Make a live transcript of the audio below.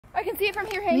I can see it from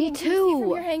here hanging. Me too. Can you see it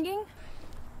from here hanging?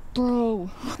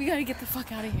 Bro. We gotta get the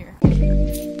fuck out of here.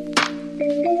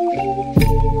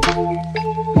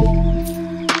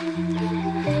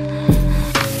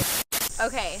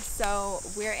 Okay, so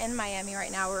we're in Miami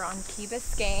right now. We're on Key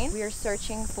Biscayne. We are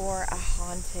searching for a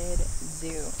haunted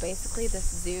zoo. Basically, this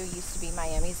zoo used to be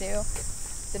Miami Zoo.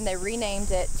 Then they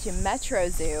renamed it to Metro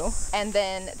Zoo, and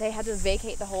then they had to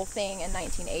vacate the whole thing in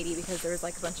 1980 because there was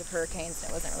like a bunch of hurricanes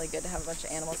and it wasn't really good to have a bunch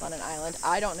of animals on an island.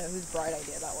 I don't know whose bright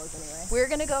idea that was anyway. We're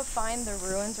gonna go find the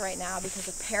ruins right now because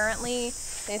apparently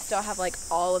they still have like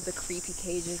all of the creepy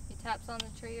cages. He taps on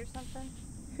the tree or something?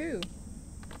 Who?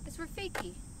 It's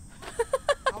Rafiki.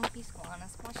 Humpy squana,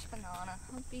 squash banana,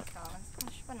 humpy sauna,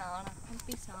 squash banana,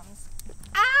 humpy saunas.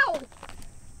 Ow!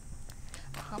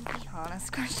 Humpy hana,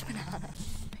 squash banana.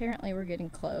 Apparently we're getting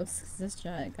close because this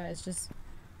giant guy is just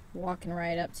walking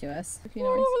right up to us. If you know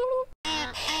what why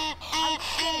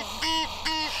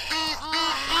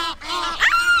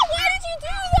did you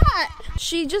do that?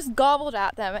 She just gobbled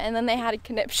at them and then they had a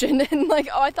conniption and like,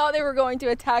 oh, I thought they were going to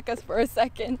attack us for a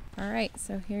second. All right,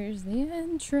 so here's the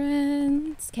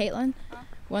entrance. Caitlin,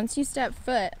 once you step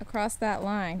foot across that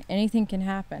line, anything can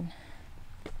happen.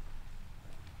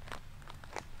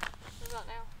 What about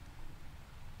now?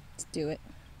 Let's do it.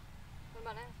 What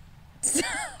about now?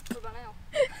 What about now?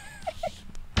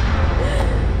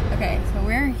 Okay, so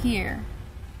we're here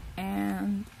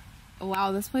and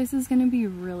wow, this place is gonna be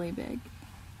really big.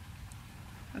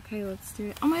 Okay, let's do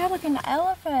it. Oh my god, look, an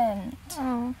elephant!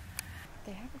 Oh.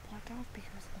 They have it blocked off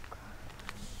because of the car.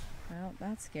 Well,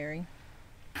 that's scary.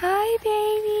 Hi,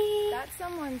 baby! That's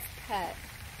someone's pet.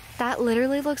 That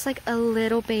literally looks like a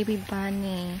little baby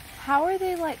bunny. How are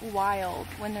they like wild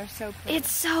when they're so pretty?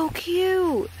 It's so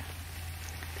cute!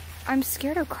 I'm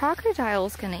scared a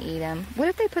crocodile's gonna eat him. What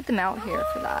if they put them out here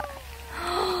for that?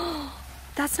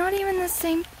 That's not even the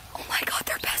same. Oh my god,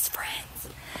 they're best friends.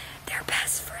 They're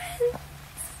best friends.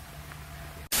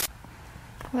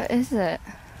 What is it?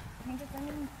 I think it's an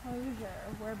enclosure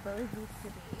where birds used to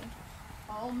be.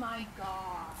 Oh my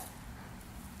god.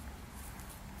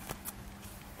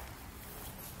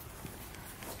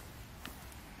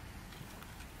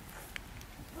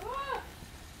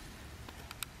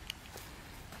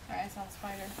 Alright, I saw a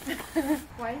spider.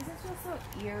 Why does it feel so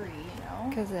eerie, you know?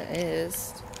 Because it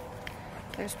is.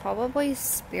 There's probably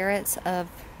spirits of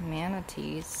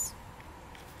manatees.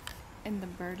 In the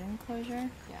bird enclosure?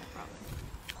 Yeah, probably.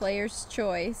 Player's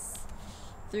choice.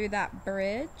 Through that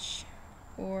bridge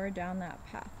or down that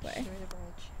pathway. Through the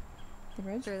bridge. The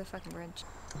bridge? Through the fucking bridge.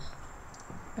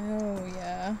 Oh,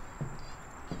 yeah.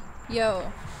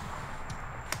 Yo.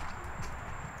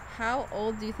 How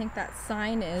old do you think that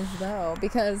sign is, though?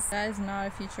 Because that is not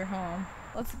a future home.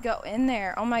 Let's go in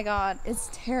there. Oh my god, it's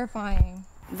terrifying.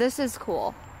 This is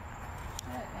cool. Shit,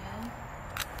 man.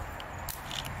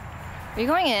 Are you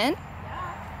going in?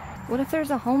 Yeah. What if there's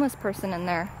a homeless person in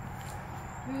there?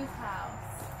 Whose house?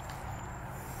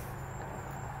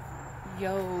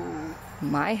 Yo.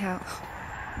 My house.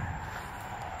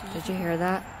 Did you hear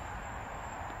that?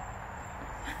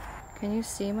 Can you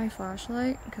see my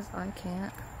flashlight? Because I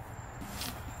can't.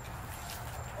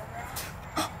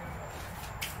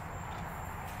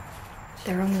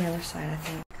 They're on the other side, I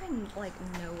think. I like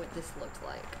know what this looked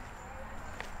like.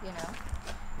 You know?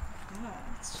 Yeah,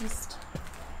 it's just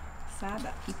sad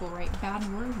that people write bad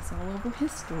words all over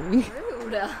history.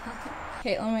 Rude.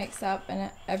 Caitlin wakes up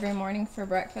and every morning for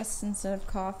breakfast, instead of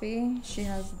coffee, she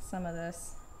has some of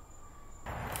this.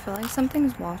 I feel like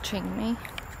something's watching me.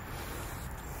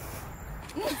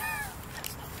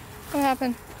 What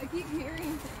happened? I keep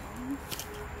hearing things.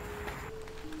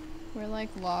 We're like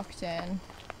locked in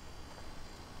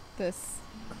this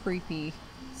creepy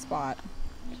spot.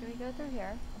 Should we go through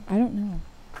here? I don't know.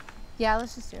 Yeah,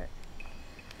 let's just do it.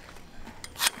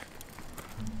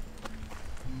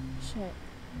 Shit.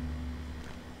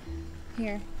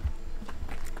 Here.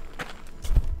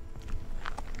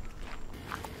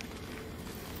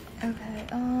 Okay,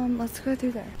 let's go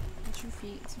through there. Put your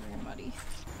feet so we're muddy.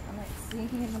 I'm like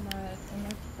sinking in the mud and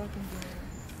like fucking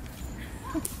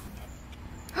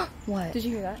doing. What? Did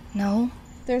you hear that? No.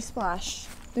 There's a splash.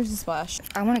 There's a splash.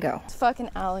 I want to go. It's a fucking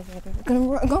alligator.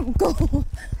 Go.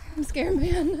 I'm scared,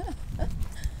 man.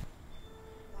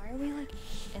 Why are we like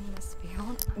in this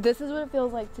field? This is what it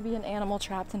feels like to be an animal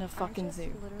trapped in a fucking zoo. I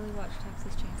just literally watched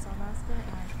Texas Chainsaw Massacre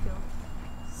and I feel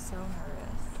so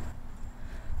nervous.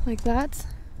 Like that?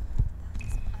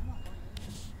 I'm not going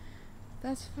in there.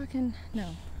 That's fucking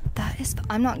no. That is.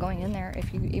 I'm not going in there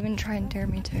if you even try and dare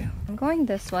me to. I'm going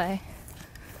this way.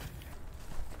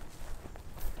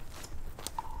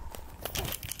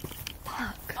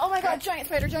 Fuck. Oh my god, giant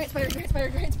spider, giant spider, giant spider,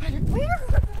 giant spider. Where?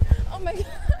 Oh my god.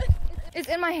 It's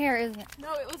in my hair, isn't it?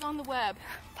 No, it was on the web.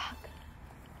 Fuck.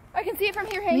 I can see it from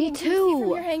here hanging. Me too. Can you see it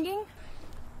from here hanging?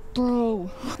 Bro.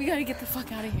 We gotta get the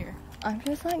fuck out of here. I'm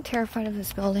just like terrified of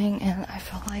this building and I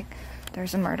feel like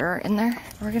there's a murderer in there.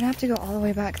 We're gonna have to go all the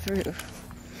way back through.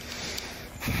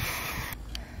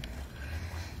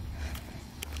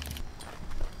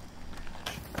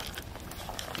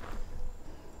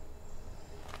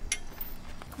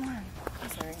 Come on. I'm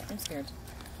sorry, I'm scared.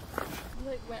 We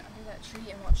like went under that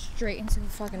tree and walked straight into the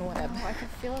fucking web. Oh, I can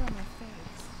feel it on my face.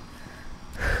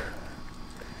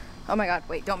 Oh my god,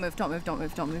 wait, don't move, don't move, don't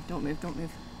move, don't move, don't move, don't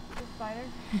move. The spider?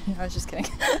 I was just kidding.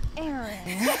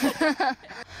 Erin.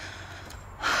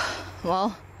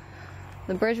 Well,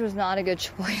 the bridge was not a good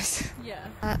choice. Yeah.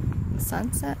 At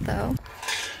sunset though.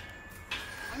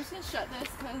 I'm just gonna shut this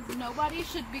because nobody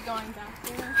should be going back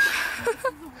there. This is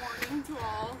a warning to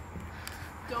all.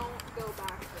 Don't go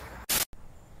back there.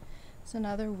 It's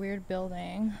another weird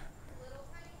building.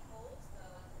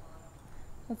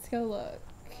 Let's go look.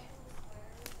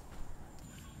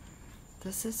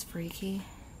 This is freaky.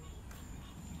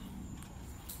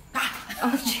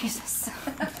 Oh, Jesus.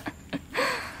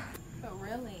 But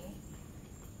really?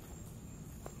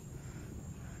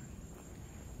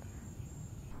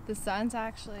 The sun's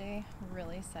actually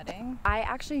really setting. I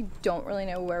actually don't really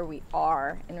know where we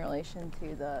are in relation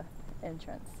to the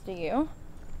entrance. Do you?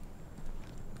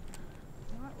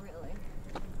 Not really.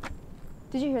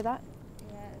 Did you hear that?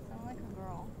 Yeah, it sounded like a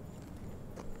girl.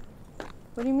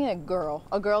 What do you mean a girl?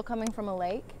 A girl coming from a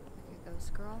lake? Like a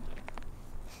ghost girl.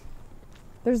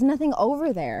 There's nothing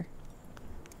over there.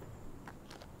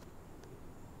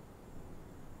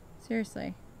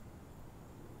 Seriously.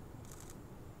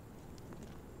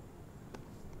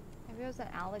 Maybe it was an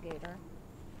alligator.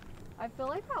 I feel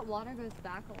like that water goes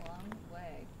back a long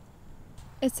way.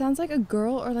 It sounds like a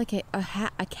girl or like a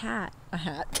cat.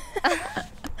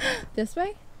 This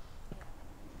way?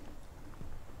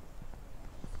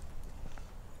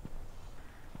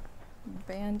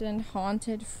 Abandoned,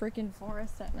 haunted, freaking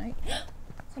forest at night.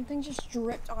 Something just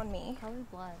dripped on me. Probably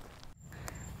blood.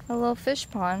 A little fish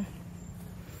pond.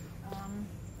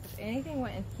 If anything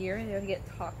went in here, they would get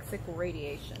toxic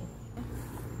radiation.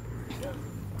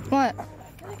 What? I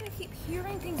feel like I keep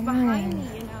hearing things behind me,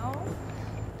 you know?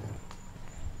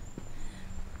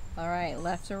 All right,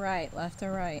 left or right, left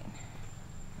or right.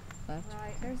 Left.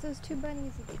 Right. There's those two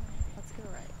bunnies again. Let's go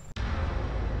right.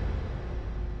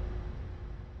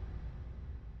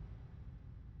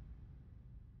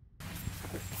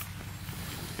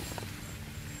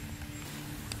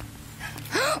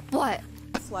 What?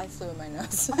 A fly flew in my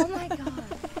nose. Oh my god.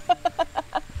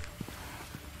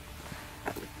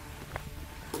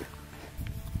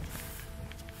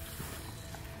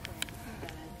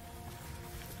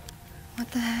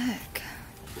 What the heck?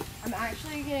 I'm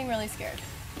actually getting really scared.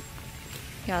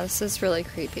 Yeah, this is really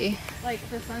creepy. Like,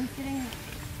 the sun's getting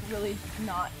really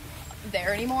not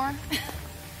there anymore.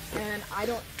 And I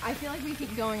feel like we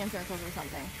keep going in circles or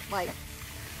something. Like,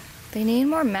 They need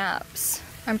more maps.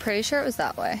 I'm pretty sure it was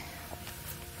that way.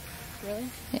 really?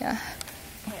 Yeah.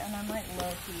 Okay, and I'm like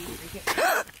low-key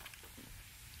freaking.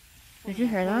 Did you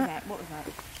hear that? What was that?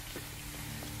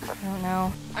 I don't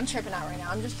know. I'm tripping out right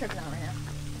now. I'm just tripping out right now.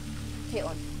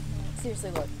 Caitlin,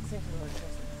 seriously look. Seriously look.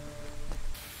 Seriously.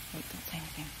 Wait, don't say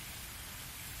anything.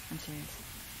 I'm serious.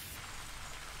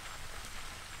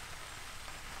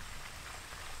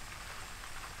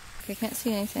 I can't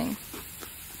see anything.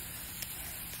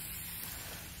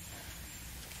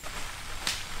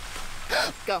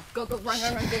 Go, run, go,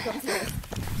 I'm serious.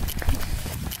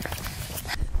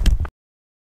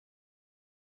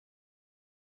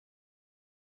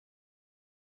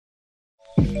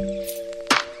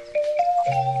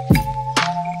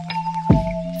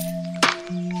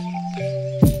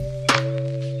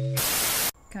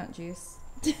 Cunt juice.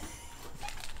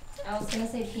 I was gonna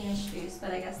say penis juice,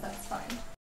 but I guess that's fine.